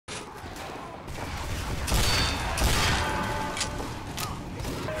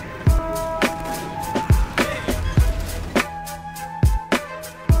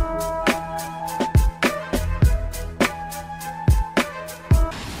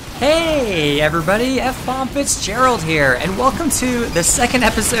Hey everybody, F-Bomb Fitzgerald here, and welcome to the second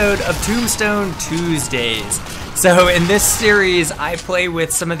episode of Tombstone Tuesdays. So in this series, I play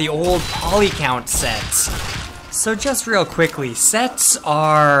with some of the old polycount sets. So just real quickly, sets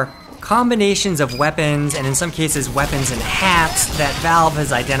are combinations of weapons, and in some cases weapons and hats, that Valve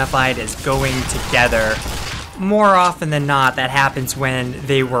has identified as going together. More often than not, that happens when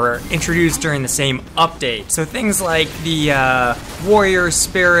they were introduced during the same update. So things like the Warrior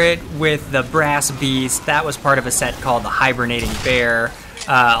Spirit with the Brass Beast, that was part of a set called the Hibernating Bear,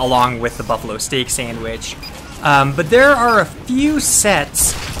 along with the Buffalo Steak Sandwich. But there are a few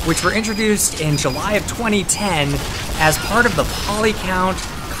sets which were introduced in July of 2010 as part of the Polycount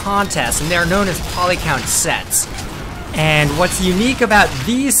contest, and they're known as Polycount sets. And what's unique about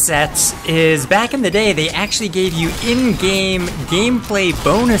these sets is back in the day they actually gave you in-game gameplay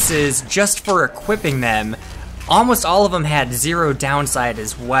bonuses just for equipping them. Almost all of them had zero downside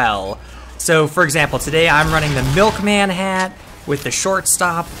as well. So for example, today I'm running the Milkman hat with the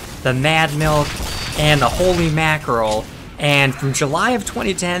Shortstop, the Mad Milk, and the Holy Mackerel. And from July of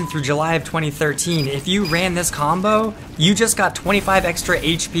 2010 through July of 2013, if you ran this combo, you just got 25 extra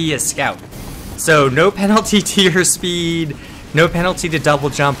HP as Scout. So no penalty to your speed, no penalty to double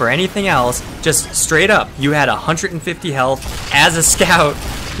jump or anything else, just straight up, you had 150 health as a Scout,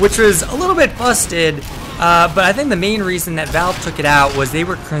 which was a little bit busted, but I think the main reason that Valve took it out was they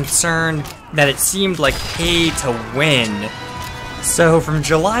were concerned that it seemed like pay to win. So from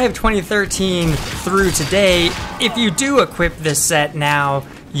July of 2013 through today, if you do equip this set now,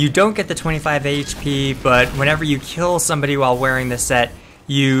 you don't get the 25 HP, but whenever you kill somebody while wearing this set,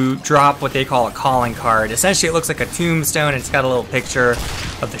 you drop what they call a calling card. Essentially, it looks like a tombstone, and it's got a little picture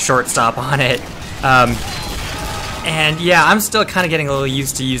of the Shortstop on it. And yeah, I'm still kind of getting a little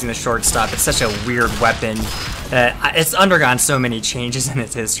used to using the Shortstop. It's such a weird weapon. It's undergone so many changes in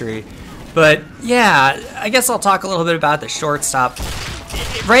its history. But yeah, I guess I'll talk a little bit about the Shortstop.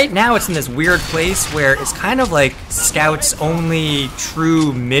 Right now, it's in this weird place where it's kind of like Scout's only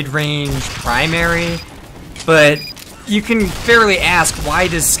true mid-range primary, but you can fairly ask, why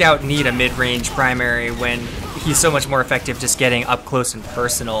does Scout need a mid-range primary when he's so much more effective just getting up close and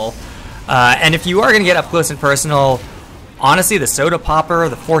personal? And if you are going to get up close and personal, honestly, the Soda Popper,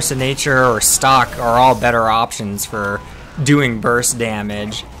 the Force of Nature, or Stock are all better options for doing burst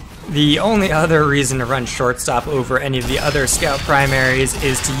damage. The only other reason to run Shortstop over any of the other Scout primaries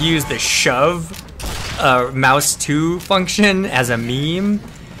is to use the Shove Mouse 2 function as a meme.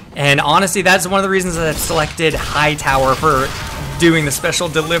 And honestly, that's one of the reasons that I've selected Hightower for doing the special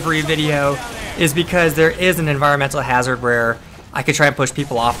delivery video, is because there is an environmental hazard where I could try and push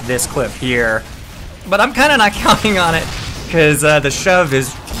people off this cliff here. But I'm kind of not counting on it, because the shove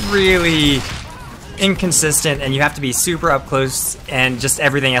is really inconsistent, and you have to be super up close, and just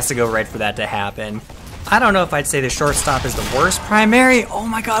everything has to go right for that to happen. I don't know if I'd say the Shortstop is the worst primary. Oh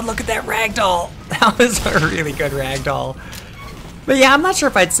my god, look at that ragdoll! That was a really good ragdoll. But yeah, I'm not sure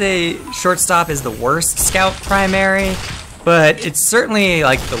if I'd say Shortstop is the worst Scout primary, but it's certainly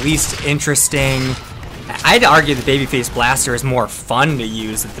like the least interesting. I'd argue the Babyface Blaster is more fun to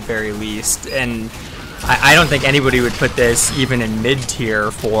use at the very least, and I don't think anybody would put this even in mid-tier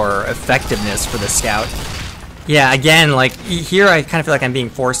for effectiveness for the Scout. Yeah, again, like here I kind of feel like I'm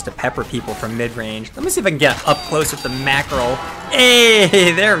being forced to pepper people from mid-range. Let me see if I can get up close with the Mackerel.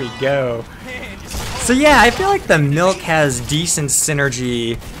 Hey, there we go. So yeah, I feel like the Milk has decent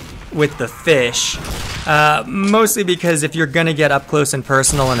synergy with the Fish, mostly because if you're gonna get up close and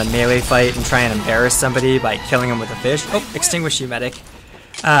personal in a melee fight and try and embarrass somebody by killing them with a fish, oh, extinguish you, medic,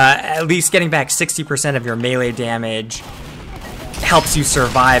 at least getting back 60% of your melee damage helps you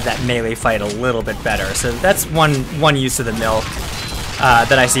survive that melee fight a little bit better. So that's one use of the Milk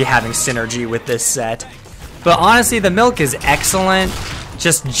that I see having synergy with this set. But honestly, the Milk is excellent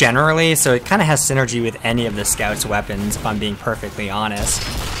just generally, so it kind of has synergy with any of the Scout's weapons, if I'm being perfectly honest.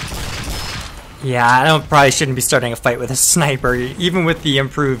 Yeah, I probably shouldn't be starting a fight with a sniper, even with the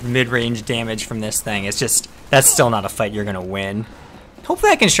improved mid-range damage from this thing. It's just, that's still not a fight you're gonna win.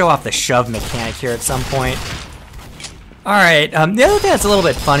 Hopefully I can show off the shove mechanic here at some point. Alright, the other thing that's a little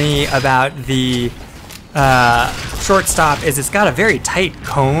bit funny about the Shortstop is it's got a very tight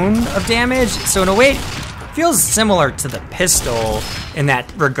cone of damage, so in a way, feels similar to the pistol in that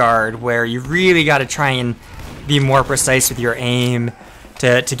regard, where you really got to try and be more precise with your aim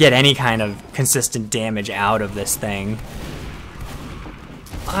to get any kind of consistent damage out of this thing.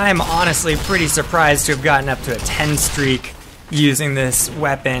 I'm honestly pretty surprised to have gotten up to a 10 streak using this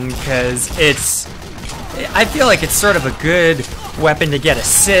weapon, because I feel like it's sort of a good weapon to get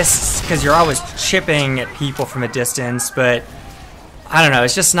assists, because you're always chipping at people from a distance, but I don't know,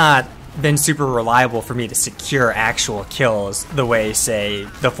 it's just not been super reliable for me to secure actual kills the way, say,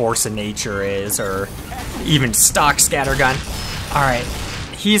 the Force of Nature is, or even stock scattergun. Alright,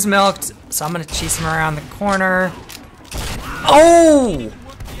 he's milked, so I'm gonna chase him around the corner. Oh!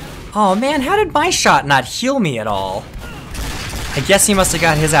 Oh man, how did my shot not heal me at all? I guess he must have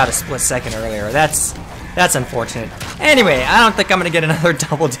got his out a split second earlier. That's unfortunate. Anyway, I don't think I'm gonna get another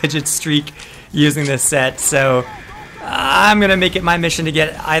double-digit streak using this set, so I'm gonna make it my mission to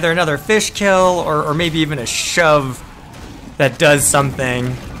get either another fish kill or maybe even a shove that does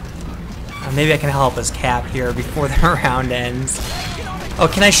something. Maybe I can help his cap here before the round ends. Oh,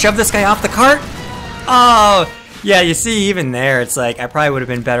 can I shove this guy off the cart? Oh, yeah, you see, even there, it's like I probably would have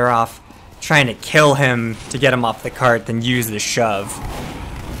been better off trying to kill him to get him off the cart than use the shove.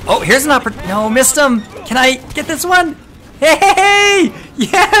 Oh, here's an opportunity. No, missed him. Can I get this one? Hey,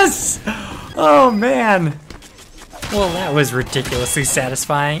 yes! Oh, man. Well, that was ridiculously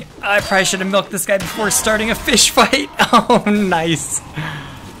satisfying. I probably should have milked this guy before starting a fish fight. Oh, nice.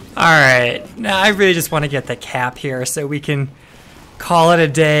 Alright, now I really just want to get the cap here so we can call it a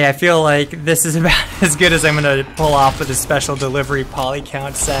day. I feel like this is about as good as I'm going to pull off with a special delivery poly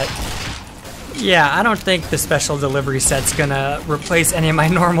count set. Yeah, I don't think the special delivery set's going to replace any of my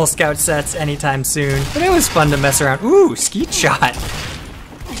normal scout sets anytime soon. But it was fun to mess around. Ooh, skeet shot.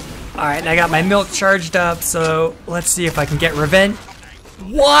 Alright, I got my milk charged up, so let's see if I can get revenge.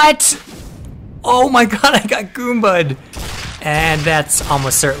 What? Oh my god, I got Goomba'd. And that's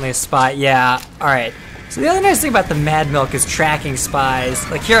almost certainly a spot, yeah. Alright, so the other nice thing about the Mad Milk is tracking spies.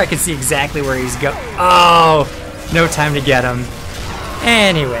 Like here I can see exactly where he's going. Oh, no time to get him.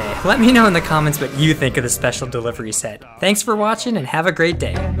 Anyway, let me know in the comments what you think of the special delivery set. Thanks for watching and have a great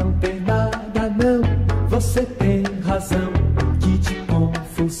day. Você tem razão, que de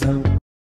confusão.